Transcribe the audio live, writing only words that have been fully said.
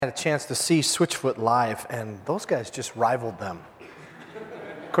I had a chance to see Switchfoot live, and those guys just rivaled them.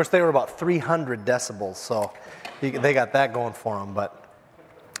 Of course, they were about 300 decibels, so they got that going for them, but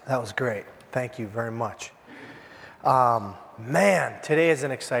that was great. Thank you very much. Man, today is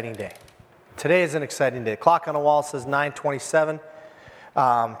an exciting day. Today is an exciting day. Clock on the wall says 9:27.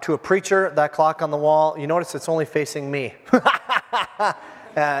 To a preacher, that clock on the wall, you notice it's only facing me.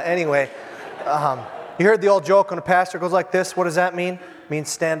 Anyway, you heard the old joke when a pastor goes like this, what does that mean? It means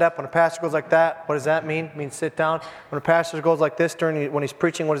stand up. When a pastor goes like that, what does that mean? It means sit down. When a pastor goes like this when he's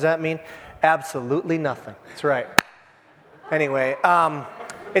preaching, what does that mean? Absolutely nothing. That's right. Anyway,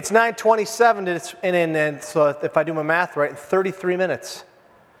 it's 9:27, and so if I do my math right, in 33 minutes,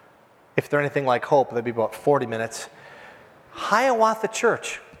 if they're anything like Hope, that'd be about 40 minutes, Hiawatha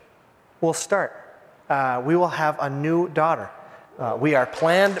Church will start. We will have a new daughter. We are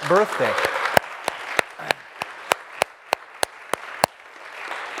planned birthday.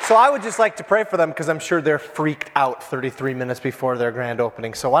 So I would just like to pray for them because I'm sure they're freaked out 33 minutes before their grand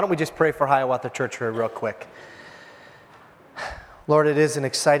opening. So why don't we just pray for Hiawatha Church here real quick. Lord, it is an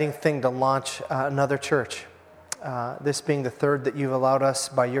exciting thing to launch another church. This being the third that you've allowed us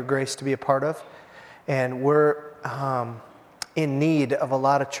by your grace to be a part of. And we're in need of a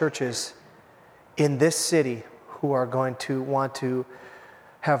lot of churches in this city who are going to want to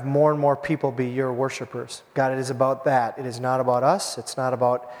have more and more people be your worshipers. God, it is about that. It is not about us. It's not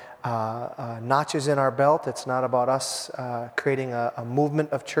about notches in our belt. It's not about us creating a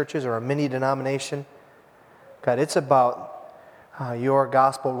movement of churches or a mini denomination. God, it's about your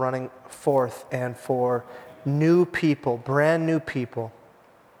gospel running forth and for new people, brand new people,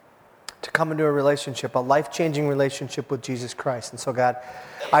 to come into a relationship, a life-changing relationship with Jesus Christ. And so, God,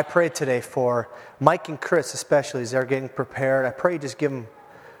 I pray today for Mike and Chris especially as they're getting prepared. I pray you just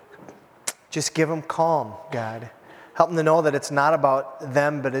give them calm, God. Help them to know that it's not about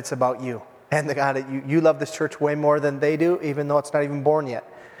them, but it's about you. And God, you love this church way more than they do, even though it's not even born yet.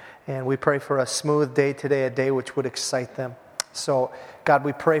 And we pray for a smooth day today, a day which would excite them. So, God,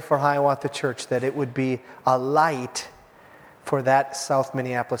 we pray for Hiawatha Church that it would be a light for that South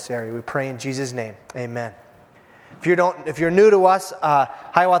Minneapolis area. We pray in Jesus' name. Amen. If you're new to us,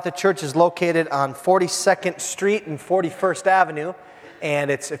 Hiawatha Church is located on 42nd Street and 41st Avenue.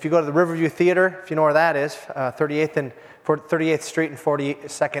 And if you go to the Riverview Theater, if you know where that is, 38th Street and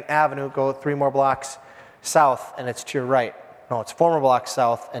 42nd Avenue, go 3 more blocks south, and it's to your right. No, it's 4 more blocks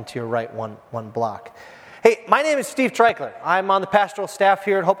south, and to your right, one block. Hey, my name is Steve Treichler. I'm on the pastoral staff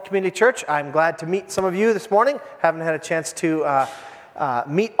here at Hope Community Church. I'm glad to meet some of you this morning. Haven't had a chance to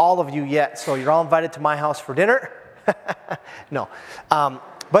meet all of you yet, so you're all invited to my house for dinner. No.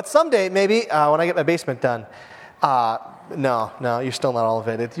 But someday, maybe, when I get my basement done, no, you're still not all of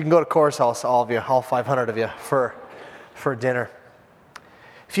it. You can go to Cora's house, all of you, all 500 of you, for dinner.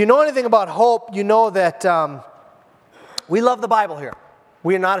 If you know anything about Hope, you know that we love the Bible here.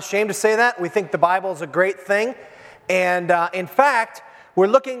 We are not ashamed to say that. We think the Bible is a great thing. And in fact, we're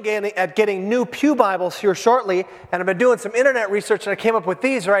looking at getting new pew Bibles here shortly. And I've been doing some internet research, and I came up with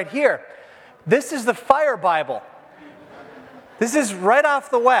these right here. This is the Fire Bible. This is right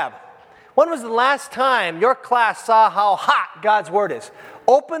off the web. When was the last time your class saw how hot God's Word is?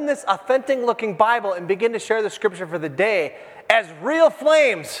 Open this authentic-looking Bible and begin to share the Scripture for the day as real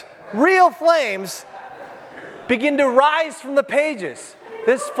flames begin to rise from the pages.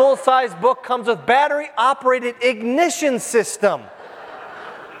 This full-size book comes with battery-operated ignition system.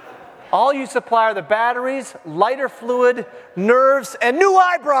 All you supply are the batteries, lighter fluid, nerves, and new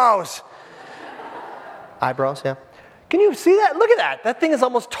eyebrows. Eyebrows, yeah. Can you see that? Look at that. That thing is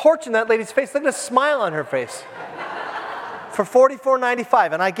almost torching that lady's face. Look at the smile on her face. For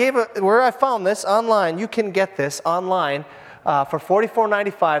 $44.95. And where I found this online, you can get this online for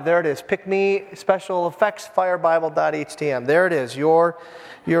 $44.95. There it is. Pick me special effects firebible.htm. There it is. Your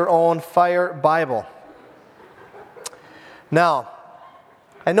own Fire Bible. Now,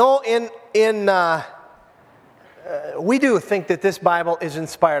 I know we do think that this Bible is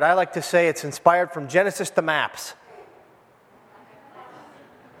inspired. I like to say it's inspired from Genesis to maps.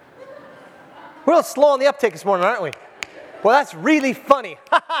 We're a little slow on the uptake this morning, aren't we? Well, that's really funny.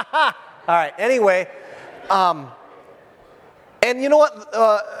 All right, anyway. And you know what?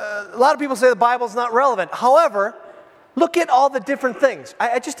 A lot of people say the Bible's not relevant. However, look at all the different things.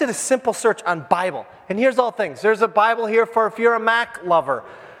 I just did a simple search on Bible. And here's all things. There's a Bible here for if you're a Mac lover,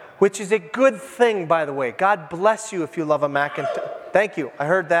 which is a good thing, by the way. God bless you if you love a Mac. Thank you. I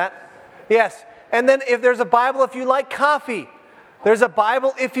heard that. Yes. And then if there's a Bible if you like coffee. There's a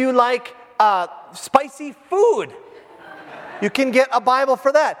Bible if you like spicy food. You can get a Bible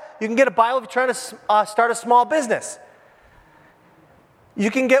for that. You can get a Bible if you're trying to start a small business. You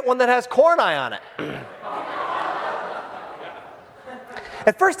can get one that has Kornai on it.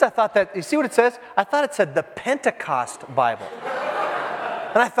 At first I thought that, you see what it says? I thought it said the Pentecost Bible.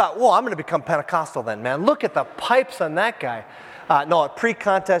 And I thought, whoa, I'm going to become Pentecostal then, man. Look at the pipes on that guy. No, a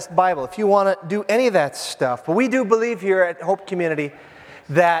pre-contest Bible, if you want to do any of that stuff. But we do believe here at Hope Community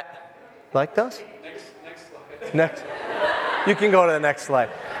that, like those? Next slide. Next. You can go to the next slide.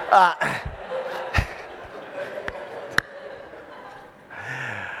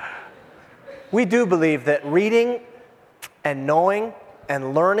 We do believe that reading and knowing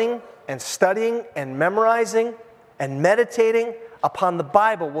and learning and studying and memorizing and meditating upon the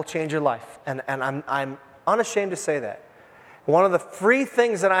Bible will change your life. And I'm unashamed to say that. One of the free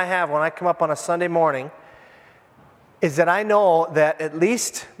things that I have when I come up on a Sunday morning is that I know that at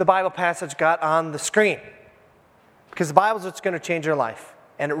least the Bible passage got on the screen. Because the Bible is what's going to change your life.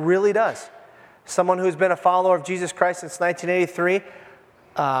 And it really does. Someone who's been a follower of Jesus Christ since 1983,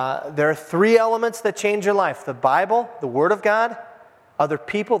 there are three elements that change your life. The Bible, the Word of God, other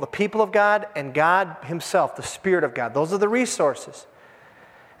people, the people of God, and God Himself, the Spirit of God. Those are the resources.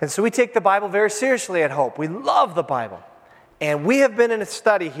 And so we take the Bible very seriously at Hope. We love the Bible. And we have been in a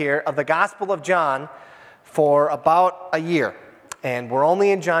study here of the Gospel of John for about a year. And we're only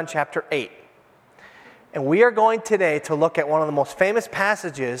in John chapter 8. And we are going today to look at one of the most famous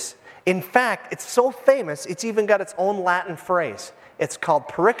passages. In fact, it's so famous, it's even got its own Latin phrase. It's called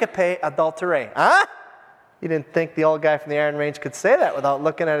pericope adulterae. Huh? You didn't think the old guy from the Iron Range could say that without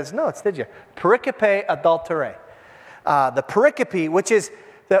looking at his notes, did you? Pericope adulterae. The pericope, which is,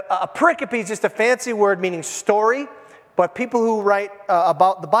 a pericope is just a fancy word meaning story. But people who write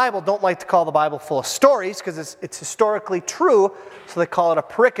about the Bible don't like to call the Bible full of stories because it's historically true, so they call it a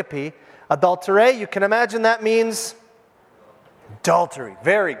pericope. Adulterae, you can imagine that means adultery.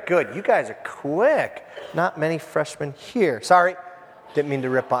 Very good. You guys are quick. Not many freshmen here. Sorry, didn't mean to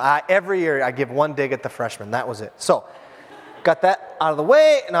rip on. Every year I give one dig at the freshmen. That was it. So, got that out of the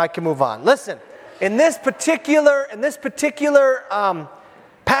way, and now I can move on. Listen, in this particular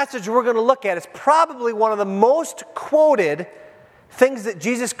passage we're going to look at is probably one of the most quoted things that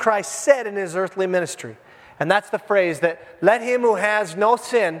Jesus Christ said in His earthly ministry. And that's the phrase that, let him who has no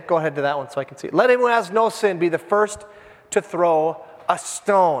sin, go ahead to that one so I can see it. Let him who has no sin be the first to throw a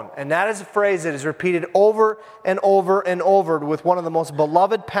stone. And that is a phrase that is repeated over and over and over with one of the most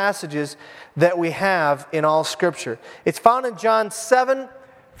beloved passages that we have in all Scripture. It's found in John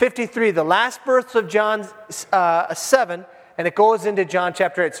 7:53, the last verse of John 7, and it goes into John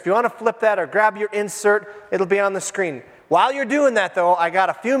chapter 8. So if you want to flip that or grab your insert, it'll be on the screen. While you're doing that, though, I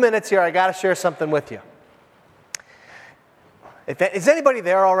got a few minutes here. I got to share something with you. Is anybody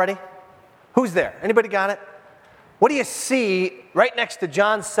there already? Who's there? Anybody got it? What do you see right next to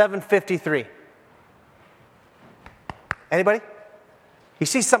John 7:53? Anybody? You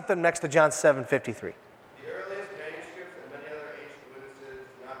see something next to John 7:53. The earliest manuscripts and many other ancient witnesses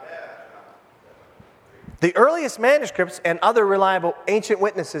do not have John 7:53. The earliest manuscripts and other reliable ancient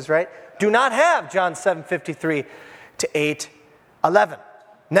witnesses, right, do not have John 7:53 to 8:11.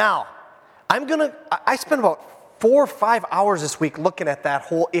 Now, I spent about 4 or 5 hours this week looking at that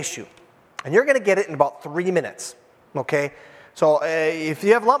whole issue. And you're going to get it in about 3 minutes, okay? So if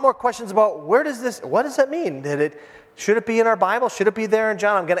you have a lot more questions about what does that mean? Should it be in our Bible? Should it be there in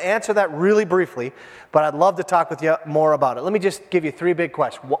John? I'm going to answer that really briefly, but I'd love to talk with you more about it. Let me just give you 3 big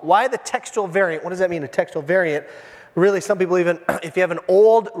questions. Why the textual variant? What does that mean, a textual variant? Really, some people even, if you have an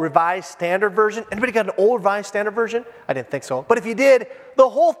old Revised Standard Version, anybody got an old Revised Standard Version? I didn't think so. But if you did, the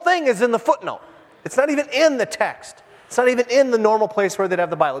whole thing is in the footnote. It's not even in the text. It's not even in the normal place where they'd have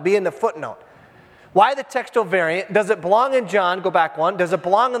the Bible. It'd be in the footnote. Why the textual variant? Does it belong in John? Go back one. Does it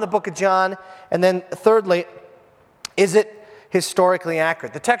belong in the book of John? And then thirdly, is it historically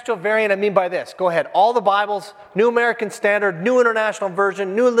accurate? The textual variant, I mean by this. Go ahead. All the Bibles, New American Standard, New International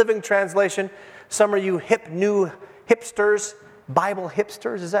Version, New Living Translation. Some of you new hipsters, Bible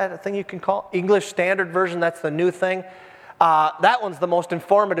hipsters, is that a thing you can call? English Standard Version, that's the new thing. That one's the most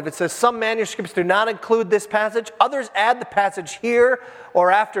informative. It says some manuscripts do not include this passage. Others add the passage here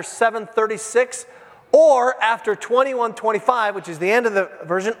or after 736 or after 2125, which is the end of the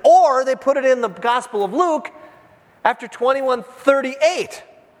version, or they put it in the Gospel of Luke after 2138.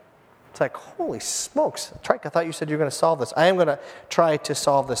 It's like, holy smokes. Trike, I thought you said you were going to solve this. I am going to try to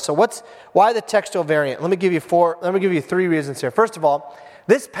solve this. So why the textual variant? Let me give you 3 reasons here. First of all,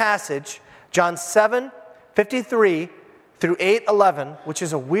 this passage, John 7:53 through 8:11, which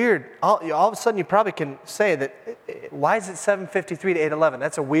is a weird, all of a sudden you probably can say that, why is it 7:53 to 8:11?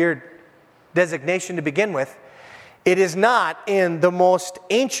 That's a weird designation to begin with. It is not in the most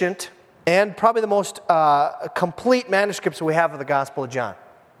ancient and probably the most complete manuscripts we have of the Gospel of John.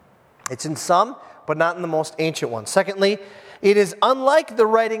 It's in some, but not in the most ancient ones. Secondly, it is unlike the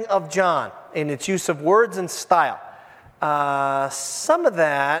writing of John in its use of words and style. Some of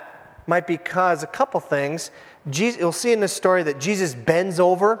that might be because a couple things. You'll see in this story that Jesus bends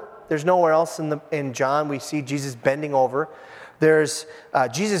over. There's nowhere else in John we see Jesus bending over. There's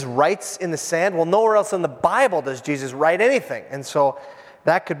Jesus writes in the sand. Well, nowhere else in the Bible does Jesus write anything. And so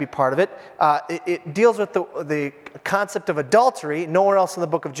that could be part of it. It deals with the concept of adultery. Nowhere else in the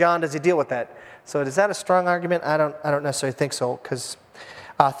book of John does he deal with that. So is that a strong argument? I don't necessarily think so. Because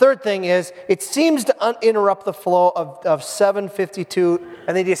third thing is, it seems to interrupt the flow of 7:52,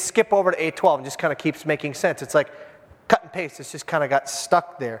 and then you skip over to 8:12 and just kind of keeps making sense. It's like cut and paste. It's just kind of got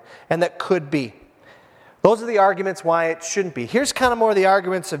stuck there. And that could be. Those are the arguments why it shouldn't be. Here's kind of more of the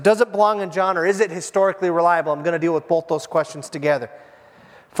arguments of does it belong in John or is it historically reliable? I'm going to deal with both those questions together.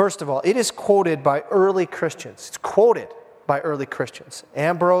 First of all, it is quoted by early Christians. It's quoted by early Christians.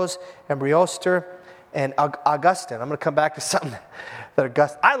 Ambrose, Ariosto, and Augustine. I'm going to come back to something that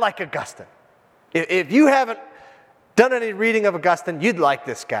Augustine. I like Augustine. If you haven't done any reading of Augustine, you'd like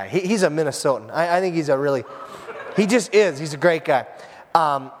this guy. He's a Minnesotan. I think he's he just is. He's a great guy.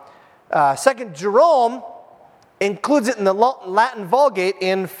 Second, Jerome includes it in the Latin Vulgate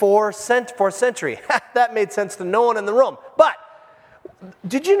in 4th century. That made sense to no one in the room. But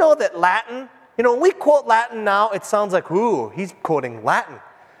did you know that Latin, when we quote Latin now, it sounds like, ooh, he's quoting Latin.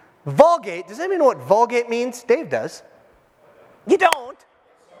 Vulgate, does anybody know what Vulgate means? Dave does. You don't?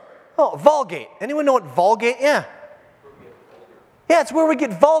 Oh, Vulgate. Anyone know what Vulgate? Yeah. Yeah, it's where we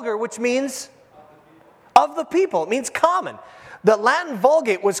get vulgar, which means of the people. It means common. The Latin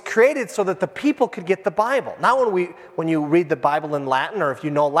Vulgate was created so that the people could get the Bible. Now when you read the Bible in Latin, or if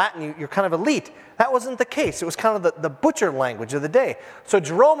you know Latin, you're kind of elite. That wasn't the case. It was kind of the butcher language of the day. So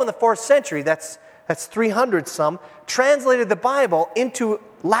Jerome in the 4th century, that's 300 some, translated the Bible into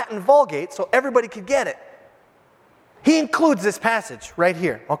Latin Vulgate so everybody could get it. He includes this passage right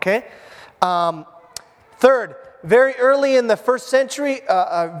here, okay? Third, very early in the 1st century,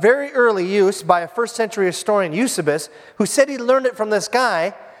 very early use by a 1st century historian, Eusebius, who said he learned it from this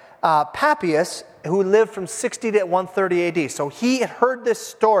guy, Papias, who lived from 60 to 130 AD. So he had heard this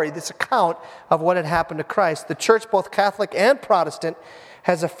story, this account of what had happened to Christ. The church, both Catholic and Protestant,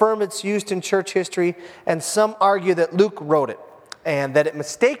 has affirmed its use in church history, and some argue that Luke wrote it, and that it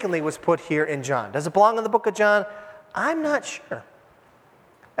mistakenly was put here in John. Does it belong in the book of John? I'm not sure.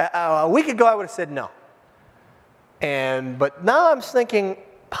 A week ago I would have said no. But now I'm thinking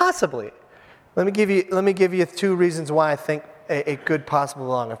possibly. Let me give you 2 reasons why I think it could possibly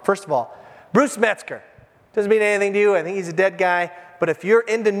belong. First of all, Bruce Metzger. Doesn't mean anything to you. I think he's a dead guy. But if you're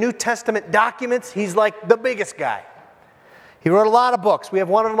into New Testament documents, he's like the biggest guy. He wrote a lot of books. We have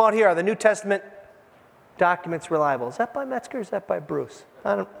one of them out here. Are the New Testament documents reliable? Is that by Metzger or is that by Bruce?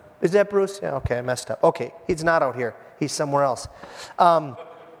 Is that Bruce? Yeah, okay, I messed up. Okay, he's not out here. He's somewhere else.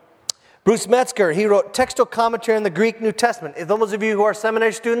 Bruce Metzger, he wrote textual commentary on the Greek New Testament. If those of you who are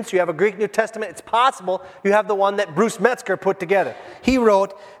seminary students, you have a Greek New Testament, it's possible you have the one that Bruce Metzger put together. He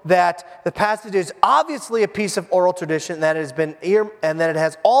wrote that the passage is obviously a piece of oral tradition that and that it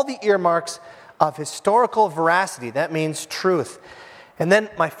has all the earmarks of historical veracity. That means truth. And then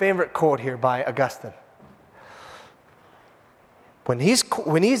my favorite quote here by Augustine. When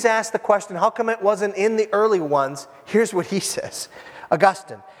he's asked the question, how come it wasn't in the early ones? Here's what he says.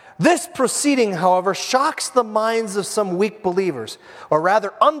 Augustine. This proceeding, however, shocks the minds of some weak believers, or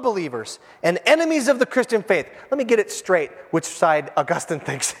rather unbelievers, and enemies of the Christian faith. Let me get it straight which side Augustine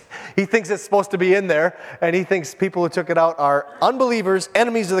thinks. He thinks it's supposed to be in there, and he thinks people who took it out are unbelievers,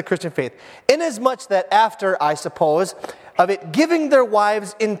 enemies of the Christian faith. Inasmuch that after, I suppose, of it giving their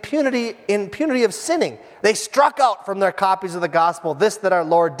wives impunity of sinning, they struck out from their copies of the gospel this that our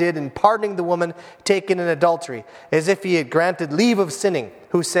Lord did in pardoning the woman taken in adultery, as if he had granted leave of sinning,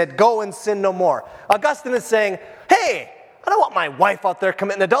 who said, go and sin no more. Augustine is saying, hey, I don't want my wife out there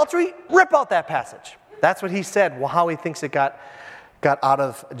committing adultery. Rip out that passage. That's what he said, how he thinks it got out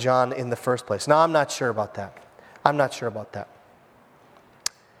of John in the first place. Now, I'm not sure about that.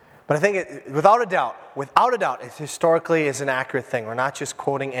 But I think without a doubt, it historically is an accurate thing. We're not just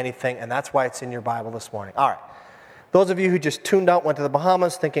quoting anything, and that's why it's in your Bible this morning. All right. Those of you who just tuned out, went to the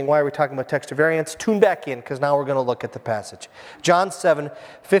Bahamas, thinking, why are we talking about textual variants? Tune back in, because now we're going to look at the passage. John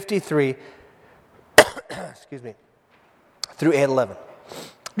 7:53, excuse me, through 8:11.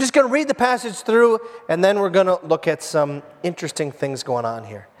 I'm just going to read the passage through, and then we're going to look at some interesting things going on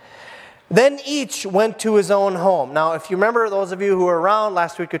here. Then each went to his own home. Now, if you remember, those of you who were around,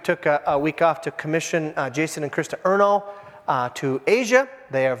 last week we took a week off to commission Jason and Krista Erno to Asia.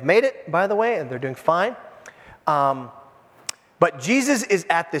 They have made it, by the way, and they're doing fine. But Jesus is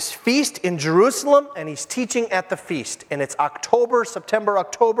at this feast in Jerusalem, and he's teaching at the feast. And it's September,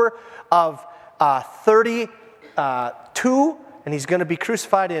 October of 32, and he's going to be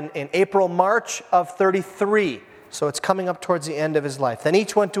crucified in April, March of 33. So it's coming up towards the end of his life. Then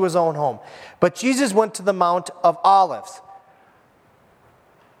each went to his own home. But Jesus went to the Mount of Olives.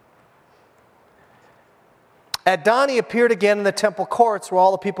 At dawn, he appeared again in the temple courts where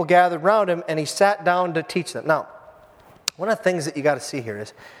all the people gathered around him, and he sat down to teach them. Now, one of the things that you got to see here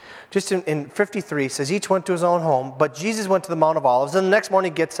is, just in 53, it says each went to his own home, but Jesus went to the Mount of Olives. And the next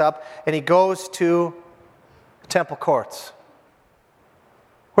morning he gets up and he goes to the temple courts.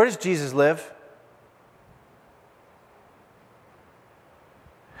 Where does Jesus live?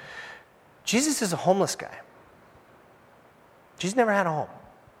 Jesus is a homeless guy. Jesus never had a home.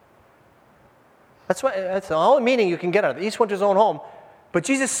 That's the only meaning you can get out of it. Each went to his own home, but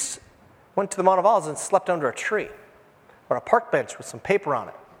Jesus went to the Mount of Olives and slept under a tree or a park bench with some paper on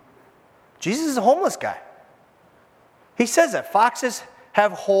it. Jesus is a homeless guy. He says that foxes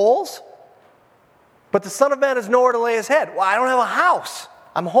have holes, but the Son of Man has nowhere to lay his head. Well, I don't have a house.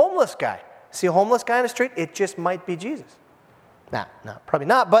 I'm a homeless guy. See a homeless guy in the street? It just might be Jesus. No, probably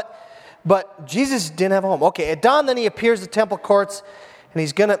not. But Jesus didn't have a home. Okay, at dawn then he appears at the temple courts, and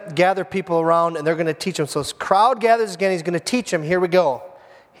he's going to gather people around, and they're going to teach him. So this crowd gathers again. He's going to teach him. Here we go.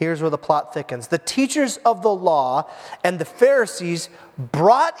 Here's where the plot thickens. The teachers of the law and the Pharisees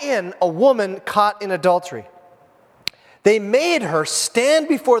brought in a woman caught in adultery. They made her stand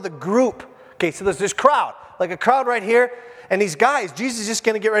before the group. Okay, so there's this crowd, like a crowd right here. And these guys, Jesus is just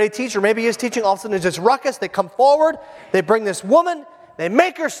going to get ready to teach, or maybe he's teaching. All of a sudden there's this ruckus. They come forward. They bring this woman. They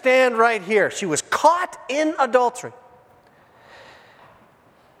make her stand right here. She was caught in adultery.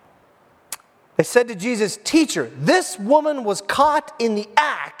 They said to Jesus, "Teacher, this woman was caught in the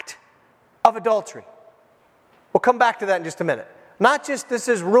act of adultery." We'll come back to that in just a minute. Not just this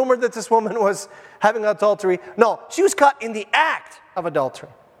is rumored that this woman was having adultery. No, she was caught in the act of adultery.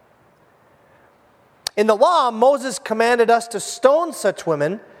 In the law, Moses commanded us to stone such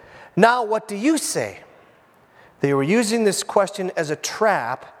women. Now, what do you say? They were using this question as a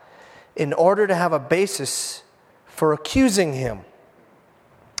trap in order to have a basis for accusing him.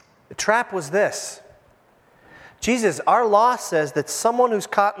 The trap was this. Jesus, our law says that someone who's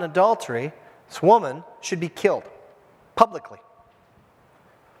caught in adultery, this woman, should be killed publicly.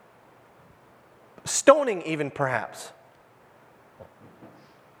 Stoning even, perhaps.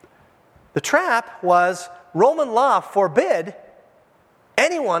 The trap was Roman law forbid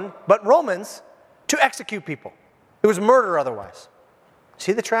anyone but Romans to execute people. It was murder otherwise.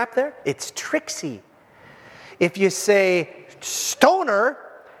 See the trap there? It's tricksy. If you say stone her,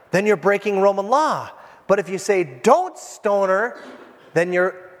 then you're breaking Roman law. But if you say don't stone her, then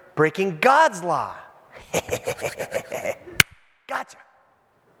you're breaking God's law. Gotcha.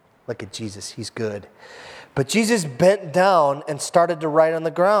 Look at Jesus, he's good. But Jesus bent down and started to write on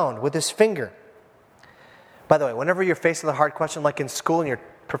the ground with his finger. By the way, whenever you're faced with a hard question, like in school and your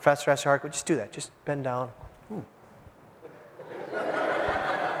professor asks you a hard question, just do that. Just bend down.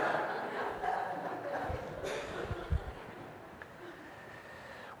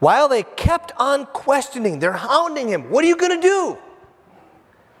 While they kept on questioning, they're hounding him. What are you going to do?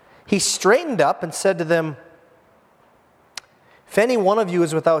 He straightened up and said to them, "If any one of you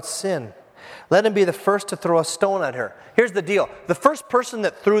is without sin, let him be the first to throw a stone at her." Here's the deal. The first person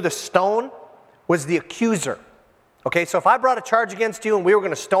that threw the stone was the accuser. Okay, so if I brought a charge against you and we were going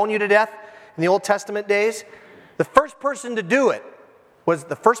to stone you to death in the Old Testament days, the first person to do it was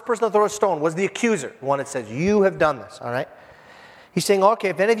the first person to throw a stone was the accuser, the one that says, "You have done this," all right? He's saying, okay,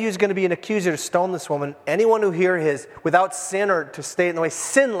 if any of you is going to be an accuser to stone this woman, anyone who here is without sin, or to state in the way,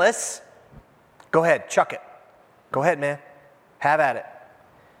 sinless, go ahead, chuck it. Go ahead, man. Have at it.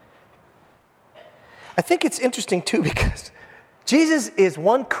 I think it's interesting, too, because Jesus is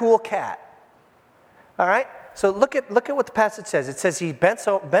one cool cat. All right? So look at what the passage says. It says he bends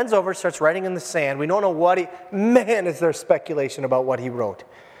over, starts writing in the sand. We don't know what man, is there speculation about what he wrote.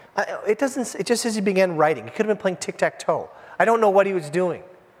 It just says he began writing. He could have been playing tic-tac-toe. I don't know what he was doing.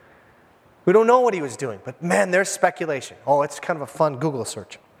 We don't know what he was doing, but man, there's speculation. Oh, it's kind of a fun Google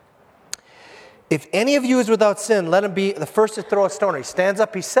search. If any of you is without sin, let him be the first to throw a stone. He stands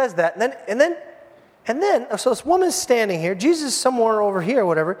up, he says that, and then, so this woman's standing here, Jesus is somewhere over here,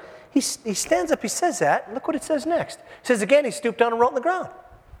 whatever. He stands up, he says that, and look what it says next. It says again, he stooped down and wrote on the ground.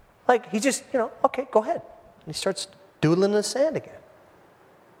 Like, he just, okay, go ahead. And he starts doodling in the sand again.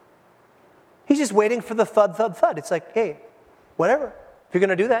 He's just waiting for the thud, thud, thud. It's like, hey, whatever. If you're going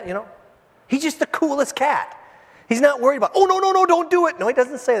to do that, He's just the coolest cat. He's not worried about, oh, no, don't do it. No, he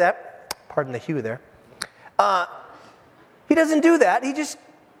doesn't say that. Pardon the hue there. He doesn't do that. He's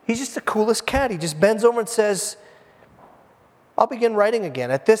just the coolest cat. He just bends over and says, I'll begin writing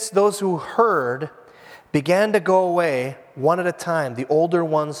again. At this, those who heard began to go away one at a time, the older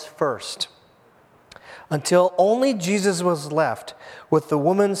ones first, until only Jesus was left with the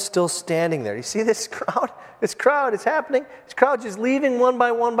woman still standing there. You see this crowd? This crowd is happening. This crowd just leaving one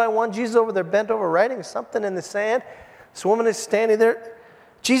by one. Jesus over there bent over writing something in the sand. This woman is standing there.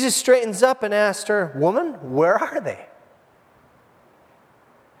 Jesus straightens up and asks her, woman, where are they?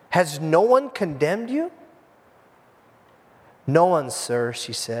 Has no one condemned you? No one, sir,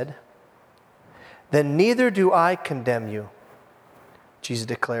 she said. Then neither do I condemn you, Jesus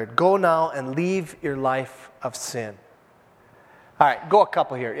declared. Go now and leave your life of sin. All right, go a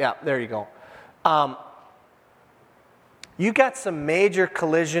couple here. Yeah, there you go. You got some major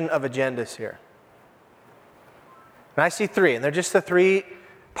collision of agendas here. And I see three, and they're just the three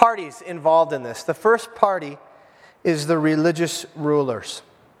parties involved in this. The first party is the religious rulers.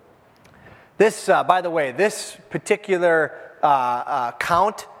 This, by the way, this particular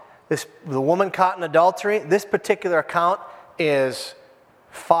count, the woman caught in adultery, this particular account is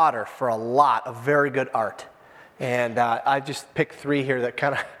fodder for a lot of very good art. And I just picked three here that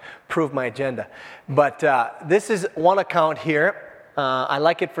kind of prove my agenda. But this is one account here. I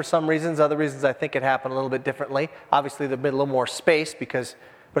like it for some reasons. Other reasons I think it happened a little bit differently. Obviously, there'd been a little more space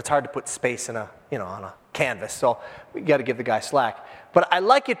but it's hard to put space in on a canvas. So we got to give the guy slack. But I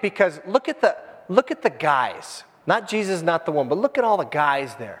like it because look at the guys. Not Jesus, not the woman, but look at all the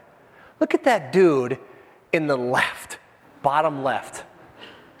guys there. Look at that dude in the left, bottom left.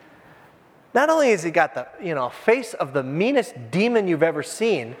 Not only has he got the face of the meanest demon you've ever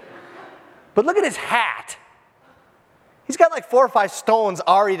seen, but look at his hat. He's got like 4 or 5 stones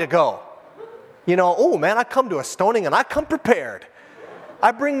already to go. Oh man, I come to a stoning and I come prepared.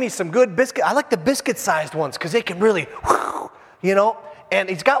 I bring me some good biscuit. I like the biscuit-sized ones because they can really, And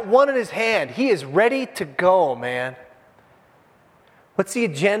he's got one in his hand. He is ready to go, man. What's the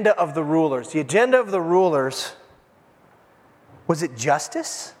agenda of the rulers? The agenda of the rulers, was it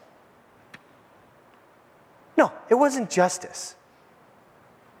justice? No, it wasn't justice.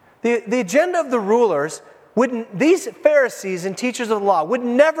 The agenda of the rulers, these Pharisees and teachers of the law would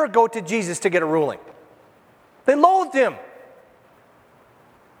never go to Jesus to get a ruling. They loathed him. It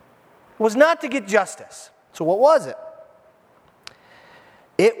was not to get justice. So what was it?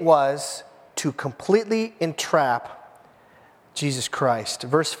 It was to completely entrap Jesus Christ.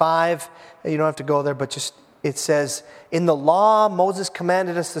 Verse 5, you don't have to go there, but just it says, in the law, Moses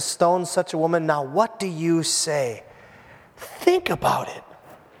commanded us to stone such a woman. Now, what do you say? Think about it.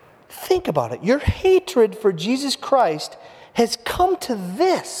 Think about it. Your hatred for Jesus Christ has come to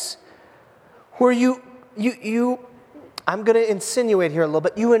this, where I'm going to insinuate here a little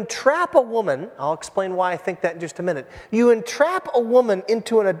bit. You entrap a woman. I'll explain why I think that in just a minute. You entrap a woman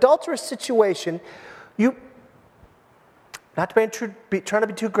into an adulterous situation. Not to be trying to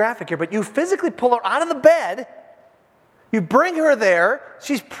be too graphic here, but you physically pull her out of the bed. You bring her there.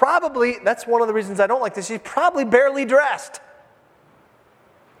 She's probably, that's one of the reasons I don't like this, she's probably barely dressed.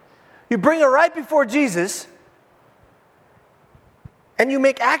 You bring her right before Jesus, and you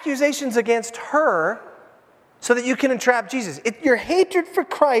make accusations against her so that you can entrap Jesus. Your hatred for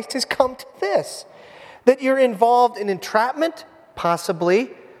Christ has come to this, that you're involved in entrapment,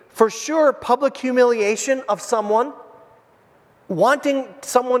 possibly, for sure, public humiliation of someone, wanting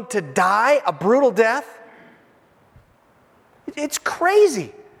someone to die a brutal death. It's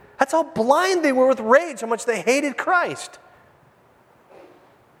crazy. That's how blind they were with rage, how much they hated Christ.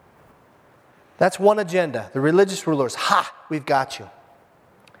 That's one agenda. The religious rulers, we've got you.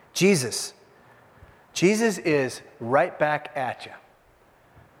 Jesus is right back at you.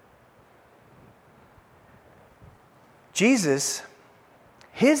 Jesus,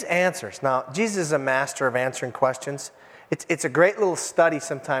 his answers. Now, Jesus is a master of answering questions. It's a great little study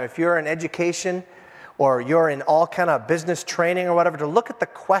sometime. If you're in education or you're in all kind of business training or whatever, to look at the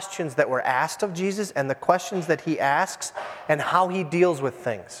questions that were asked of Jesus and the questions that he asks and how he deals with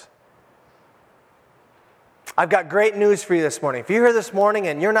things. I've got great news for you this morning. If you're here this morning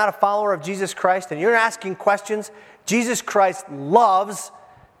and you're not a follower of Jesus Christ and you're asking questions, Jesus Christ loves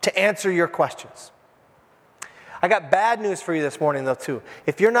to answer your questions. I got bad news for you this morning, though, too.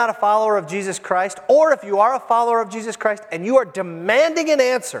 If you're not a follower of Jesus Christ, or if you are a follower of Jesus Christ and you are demanding an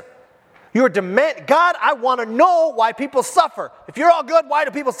answer, God, I want to know why people suffer. If you're all good, why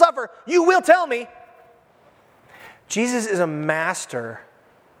do people suffer? You will tell me. Jesus is a master.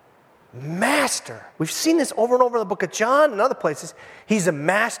 We've seen this over and over in the book of John and other places. He's a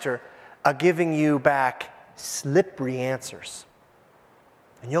master of giving you back slippery answers.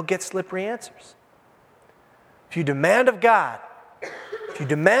 And you'll get slippery answers. If you demand of God, if you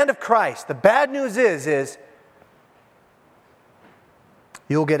demand of Christ, the bad news is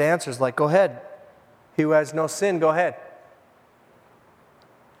you'll get answers like, go ahead. He who has no sin, go ahead.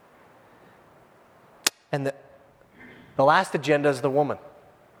 And the last agenda is the woman.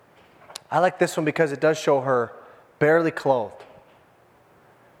 I like this one because it does show her barely clothed.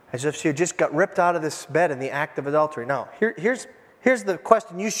 As if she had just got ripped out of this bed in the act of adultery. Now, here's the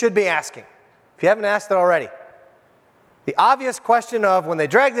question you should be asking, if you haven't asked it already. The obvious question of when they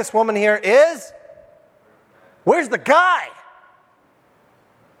drag this woman here is, where's the guy?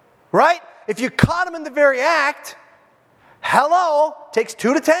 Right? If you caught him in the very act, hello, takes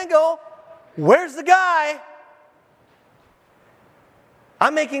two to tango, where's the guy?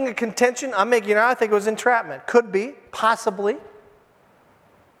 I'm making a contention. I think it was entrapment. Could be, possibly.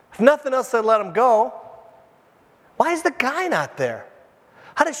 If nothing else, they let him go. Why is the guy not there?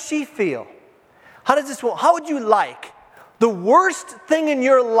 How does she feel? How would you like the worst thing in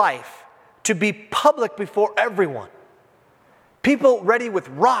your life to be public before everyone? People ready with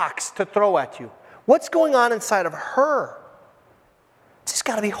rocks to throw at you. What's going on inside of her? It's just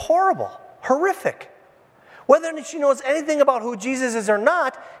got to be horrible, horrific. Whether she knows anything about who Jesus is or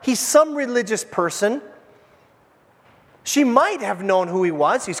not, he's some religious person. She might have known who he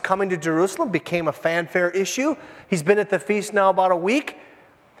was. He's coming to Jerusalem, became a fanfare issue. He's been at the feast now about a week.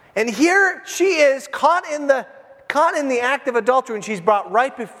 And here she is caught in the act of adultery, and she's brought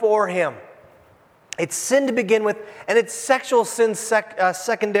right before him. It's sin to begin with, and it's sexual sin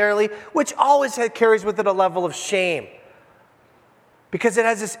secondarily, which always carries with it a level of shame. Because it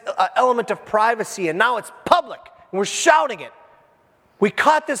has this element of privacy, and now it's public, and we're shouting it. We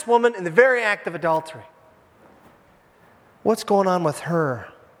caught this woman in the very act of adultery. What's going on with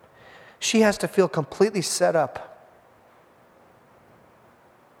her? She has to feel completely set up.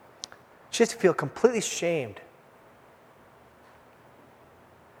 She has to feel completely shamed.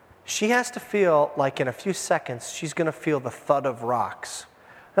 She has to feel like in a few seconds she's going to feel the thud of rocks.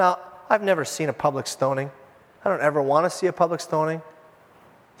 Now, I've never seen a public stoning. I don't ever want to see a public stoning.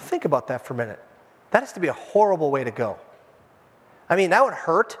 Think about that for a minute. That has to be a horrible way to go. I mean, that would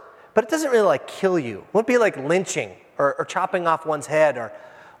hurt, but it doesn't really kill you. It wouldn't be like lynching or chopping off one's head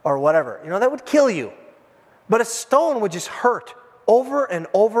or whatever. That would kill you. But a stone would just hurt over and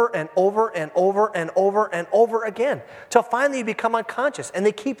over and over and over and over and over again till finally you become unconscious and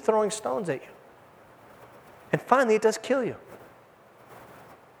they keep throwing stones at you. And finally it does kill you.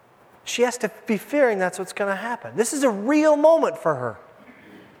 She has to be fearing that's what's going to happen. This is a real moment for her.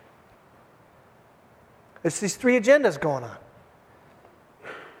 It's these three agendas going on.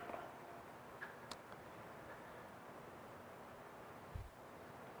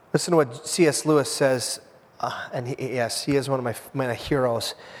 Listen to what C.S. Lewis says, and he is one of my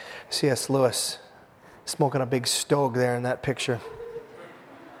heroes. C.S. Lewis, smoking a big stogie there in that picture.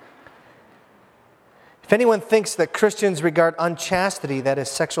 If anyone thinks that Christians regard unchastity, that is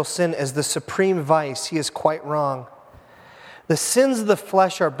sexual sin, as the supreme vice, he is quite wrong. The sins of the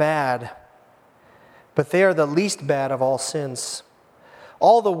flesh are bad, but they are the least bad of all sins.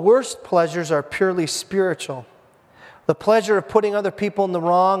 All the worst pleasures are purely spiritual. The pleasure of putting other people in the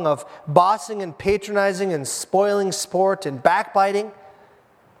wrong, of bossing and patronizing and spoiling sport and backbiting.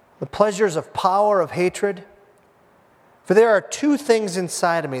 The pleasures of power, of hatred. For there are two things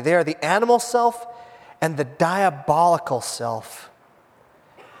inside of me. They are the animal self and the diabolical self.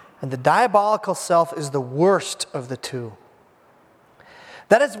 And the diabolical self is the worst of the two.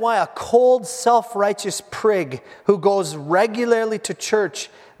 That is why a cold, self-righteous prig who goes regularly to church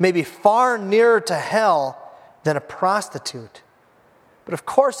may be far nearer to hell than a prostitute. But of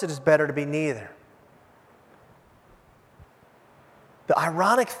course it is better to be neither. The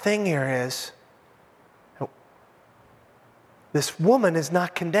ironic thing here is, this woman is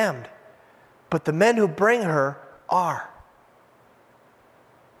not condemned, but the men who bring her are.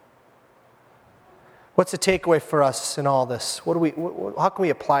 What's the takeaway for us in all this? How can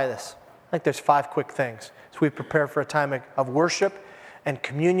we apply this? I think there's 5 quick things. As we prepare for a time of worship and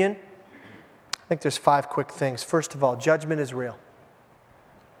communion, I think there's 5 quick things. First of all, judgment is real.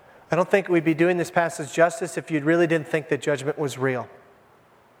 I don't think we'd be doing this passage justice if you really didn't think that judgment was real.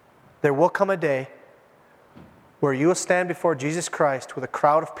 There will come a day where you will stand before Jesus Christ with a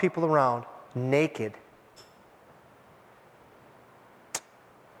crowd of people around, naked.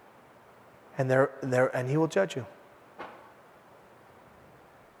 And he will judge you.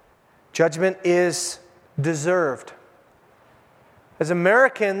 Judgment is deserved. As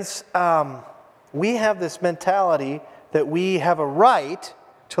Americans, we have this mentality that we have a right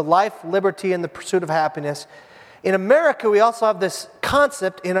to life, liberty, and the pursuit of happiness. In America, we also have this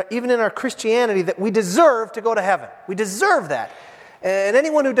concept, even in our Christianity, that we deserve to go to heaven. We deserve that. And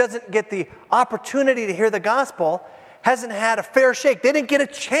anyone who doesn't get the opportunity to hear the gospel hasn't had a fair shake. They didn't get a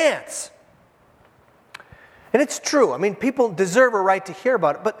chance. And it's true. I mean, people deserve a right to hear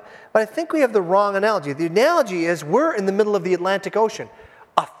about it. But I think we have the wrong analogy. The analogy is we're in the middle of the Atlantic Ocean,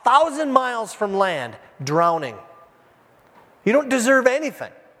 1,000 miles from land, drowning. You don't deserve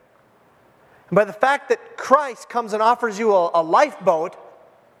anything. And by the fact that Christ comes and offers you a lifeboat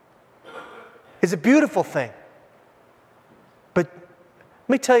is a beautiful thing. But let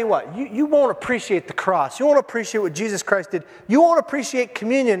me tell you what, you won't appreciate the cross. You won't appreciate what Jesus Christ did. You won't appreciate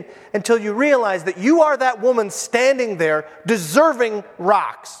communion until you realize that you are that woman standing there deserving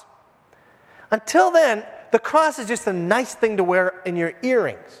rocks. Until then, the cross is just a nice thing to wear in your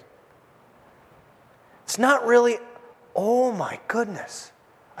earrings. It's not really, oh my goodness,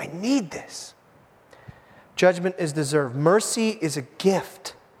 I need this. Judgment is deserved. Mercy is a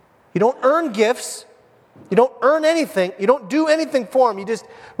gift. You don't earn gifts. You don't earn anything. You don't do anything for them. You just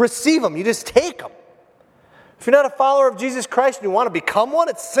receive them. You just take them. If you're not a follower of Jesus Christ and you want to become one,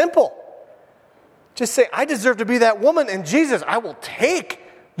 it's simple. Just say, I deserve to be that woman, and Jesus, I will take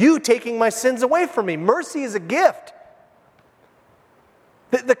you taking my sins away from me. Mercy is a gift.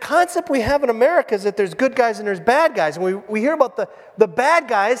 The concept we have in America is that there's good guys and there's bad guys. And we hear about the bad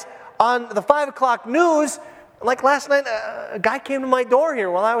guys on the 5 o'clock news. Like last night, a guy came to my door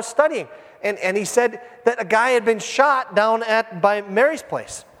here while I was studying. And he said that a guy had been shot down by Mary's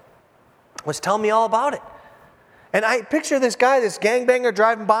place. Was telling me all about it. And I picture this guy, this gangbanger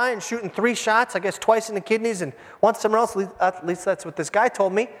driving by and shooting 3 shots, I guess twice in the kidneys and once somewhere else. At least that's what this guy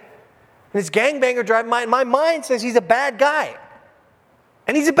told me. And this gangbanger driving by, and my mind says he's a bad guy.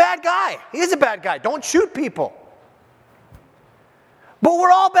 And he's a bad guy. He is a bad guy. Don't shoot people. But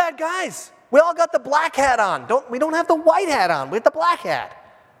we're all bad guys. We all got the black hat on. We don't have the white hat on. We have the black hat.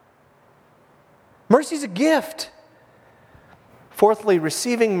 Mercy is a gift. Fourthly,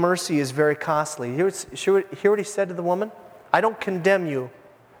 receiving mercy is very costly. Hear what he said to the woman? I don't condemn you,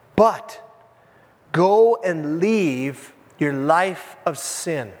 but go and leave your life of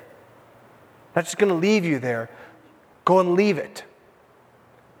sin. Not just going to leave you there. Go and leave it.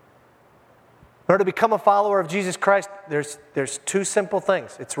 In order to become a follower of Jesus Christ, there's 2 simple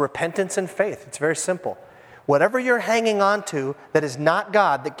things. It's repentance and faith. It's very simple. Whatever you're hanging on to that is not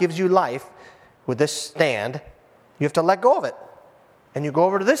God, that gives you life, with this stand, you have to let go of it. And you go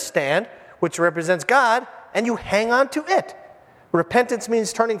over to this stand, which represents God, and you hang on to it. Repentance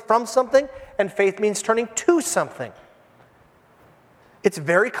means turning from something, and faith means turning to something. It's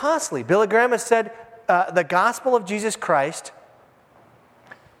very costly. Billy Graham has said the gospel of Jesus Christ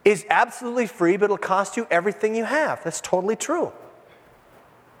is absolutely free, but it'll cost you everything you have. That's totally true.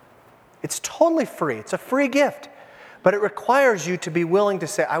 It's totally free. It's a free gift. But it requires you to be willing to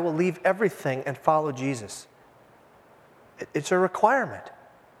say, I will leave everything and follow Jesus. It's a requirement.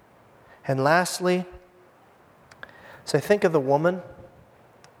 And lastly, so I think of the woman,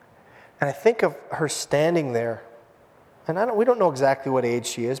 and I think of her standing there. And we don't know exactly what age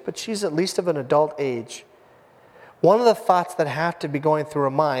she is, but she's at least of an adult age. One of the thoughts that have to be going through her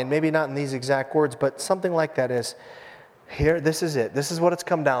mind, maybe not in these exact words, but something like that is, here, this is it. This is what it's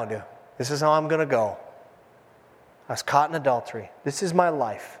come down to. This is how I'm going to go. I was caught in adultery. This is my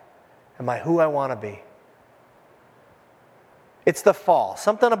life. Am I who I want to be? It's the fall.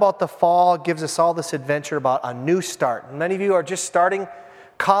 Something about the fall gives us all this adventure about a new start. And many of you are just starting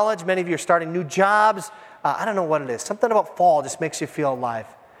college. Many of you are starting new jobs. I don't know what it is. Something about fall just makes you feel alive.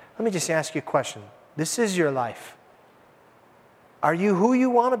 Let me just ask you a question. This is your life. Are you who you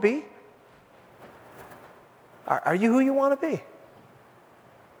want to be? Are you who you want to be?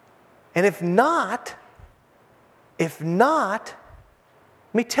 And if not, let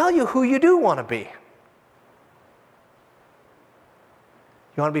me tell you who you do want to be.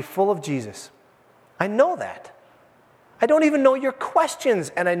 You want to be full of Jesus. I know that. I don't even know your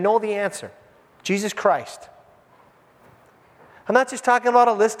questions, and I know the answer. Jesus Christ. I'm not just talking about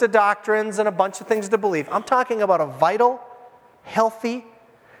a list of doctrines and a bunch of things to believe. I'm talking about a vital, healthy,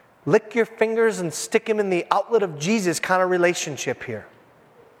 lick your fingers and stick them in the outlet of Jesus kind of relationship here.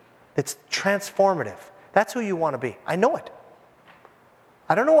 It's transformative. That's who you want to be. I know it.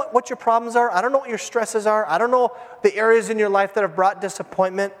 I don't know what your problems are. I don't know what your stresses are. I don't know the areas in your life that have brought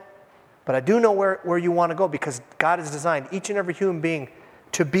disappointment. But I do know where you want to go because God has designed each and every human being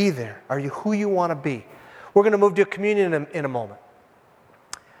to be there. Are you who you want to be? We're going to move to communion in a moment.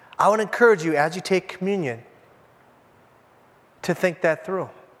 I would encourage you as you take communion to think that through.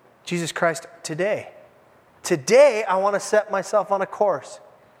 Jesus Christ, today I want to set myself on a course.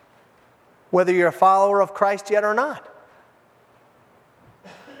 whether you're a follower of Christ yet or not.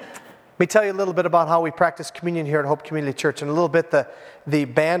 Let me tell you a little bit about how we practice communion here at Hope Community Church. In a little bit, the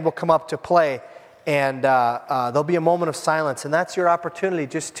band will come up to play, and there'll be a moment of silence, and that's your opportunity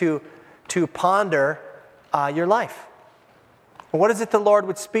just to ponder your life. What is it the Lord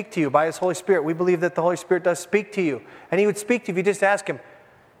would speak to you by His Holy Spirit? We believe that the Holy Spirit does speak to you. And He would speak to you if you just ask Him,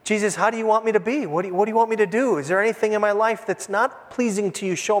 Jesus, how do you want me to be? What do you want me to do? Is there anything in my life that's not pleasing to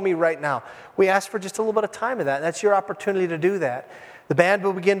you? Show me right now. We ask for just a little bit of time of that. And that's your opportunity to do that. The band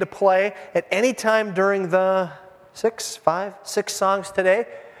will begin to play at any time during the 6 songs today.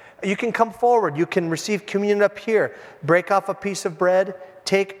 You can come forward. You can receive communion up here. Break off a piece of bread.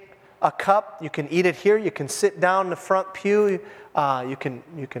 Take a cup. You can eat it here. You can sit down in the front pew. You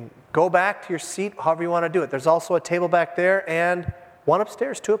can go back to your seat, however you want to do it. There's also a table back there and one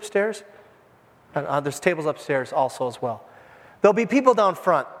upstairs, two upstairs. And there's tables upstairs also as well. There'll be people down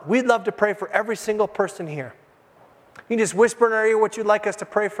front. We'd love to pray for every single person here. You can just whisper in our ear what you'd like us to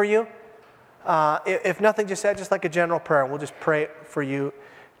pray for you. If nothing, just say just like a general prayer. We'll just pray for you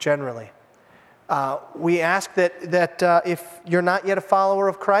generally. We ask that if you're not yet a follower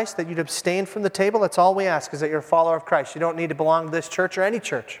of Christ, that you'd abstain from the table. That's all we ask, is that you're a follower of Christ. You don't need to belong to this church or any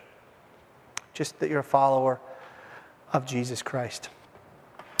church. Just that you're a follower of Jesus Christ.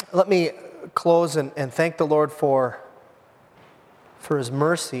 Let me close and thank the Lord for His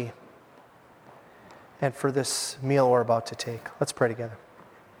mercy and for this meal we're about to take. Let's pray together.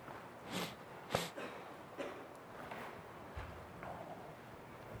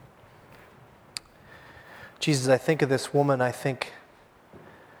 Jesus, I think of this woman, I think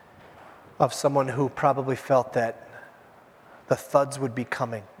of someone who probably felt that the thuds would be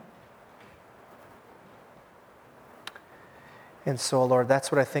coming. And so, Lord,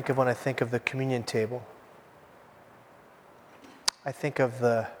 that's what I think of when I think of the communion table. I think of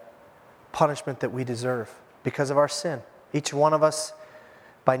the punishment that we deserve because of our sin. Each one of us,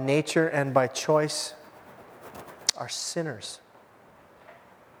 by nature and by choice, are sinners.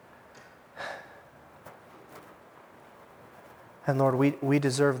 And Lord, we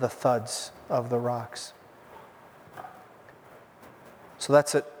deserve the thuds of the rocks. So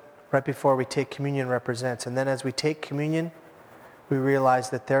that's it right before we take communion represents. And then as we take communion, we realize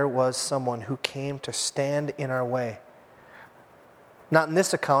that there was someone who came to stand in our way. Not in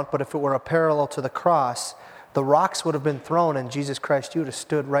this account, but if it were a parallel to the cross, the rocks would have been thrown and Jesus Christ, you would have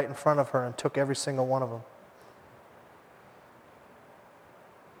stood right in front of her and took every single one of them.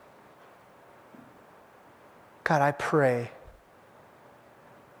 God, I pray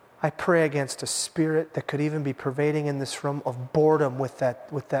against a spirit that could even be pervading in this room of boredom with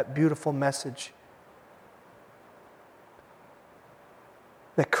that beautiful message.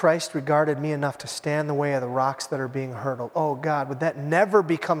 That Christ regarded me enough to stand in the way of the rocks that are being hurled. Oh God, would that never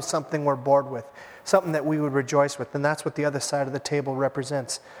become something we're bored with, something that we would rejoice with? And that's what the other side of the table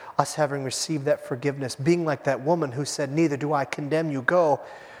represents, us having received that forgiveness, being like that woman who said, neither do I condemn you, go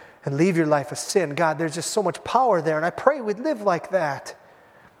and leave your life of sin. God, there's just so much power there, and I pray we'd live like that.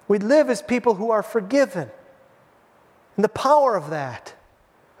 We'd live as people who are forgiven. And the power of that.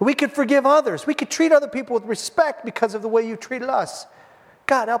 We could forgive others. We could treat other people with respect because of the way you treated us.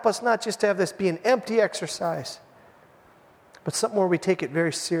 God, help us not just to have this be an empty exercise, but something where we take it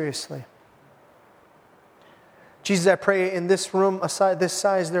very seriously. Jesus, I pray in this room, aside this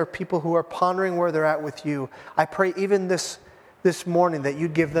size, there are people who are pondering where they're at with you. I pray even this morning that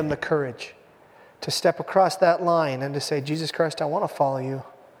you'd give them the courage to step across that line and to say, Jesus Christ, I want to follow you.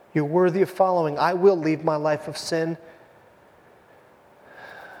 You're worthy of following. I will leave my life of sin.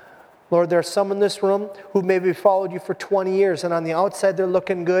 Lord, there are some in this room who maybe followed you for 20 years, and on the outside they're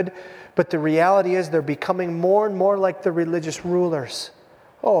looking good, but the reality is they're becoming more and more like the religious rulers.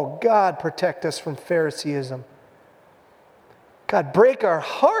 Oh, God, protect us from Phariseeism. God, break our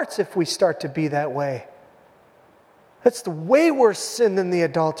hearts if we start to be that way. That's the way worse sin than the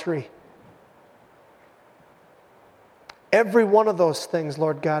adultery. Every one of those things,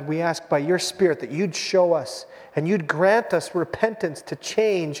 Lord God, we ask by your Spirit that you'd show us and you'd grant us repentance to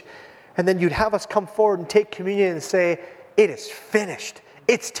change, and then you'd have us come forward and take communion and say, it is finished.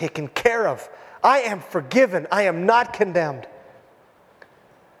 It's taken care of. I am forgiven. I am not condemned.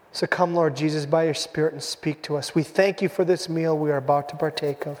 So come, Lord Jesus, by your Spirit and speak to us. We thank you for this meal we are about to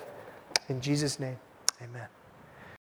partake of. In Jesus' name, amen.